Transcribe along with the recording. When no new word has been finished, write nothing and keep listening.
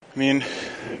I mean,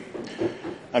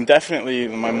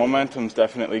 my momentum's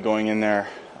definitely going in there.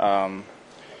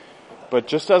 But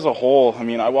just as a whole, I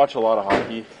mean, I watch a lot of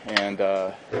hockey,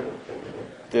 and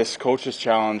this coach's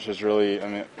challenge is really, I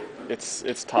mean,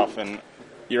 it's tough, and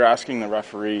you're asking the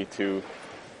referee to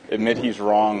admit he's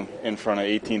wrong in front of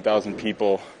 18,000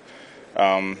 people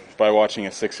by watching a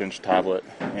 6-inch tablet.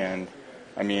 And,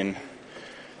 I mean,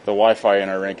 the Wi-Fi in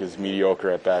our rink is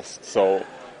mediocre at best. So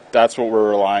that's what we're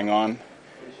relying on.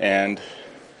 And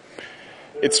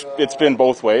it's been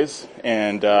both ways.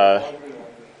 And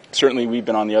certainly we've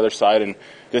been on the other side. And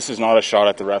this is not a shot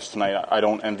at the refs tonight. I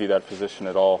don't envy that position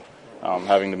at all,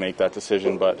 having to make that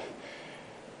decision. But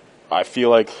I feel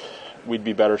like we'd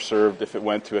be better served if it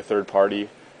went to a third party.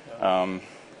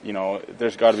 You know,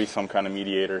 there's got to be some kind of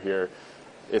mediator here.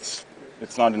 It's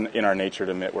not in our nature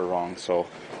to admit we're wrong. So,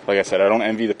 like I said, I don't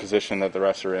envy the position that the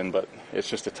refs are in, but it's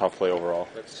just a tough play overall.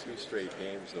 That's 2 straight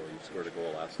games, though. You scored a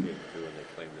goal last game, too, and they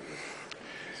claimed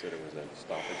they said it was a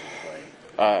stoppage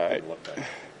in play.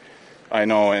 I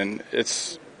know, and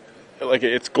it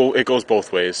goes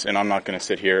both ways, and I'm not going to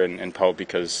sit here and pout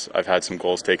because I've had some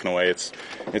goals taken away.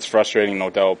 It's frustrating, no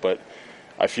doubt, but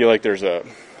I feel like there's a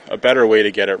better way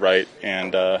to get it right,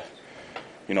 and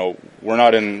you know, we're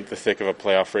not in the thick of a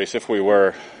playoff race. If we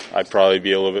were, I'd probably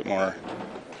be a little bit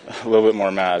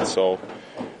more mad. So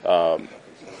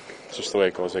it's just the way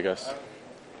it goes, I guess.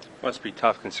 Must be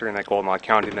tough considering that goal not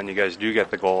counting. Then you guys do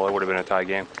get the goal. It would have been a tie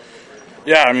game.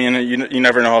 Yeah, I mean, you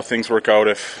never know how things work out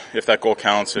if that goal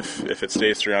counts, if it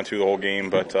stays 3-on-2 the whole game.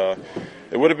 But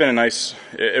it would have been nice.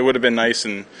 It would have been nice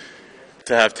and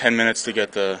to have 10 minutes to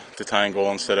get the tying goal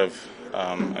instead of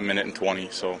a minute and 20.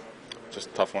 So just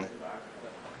a tough one.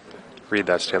 Read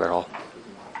that, Taylor Hall.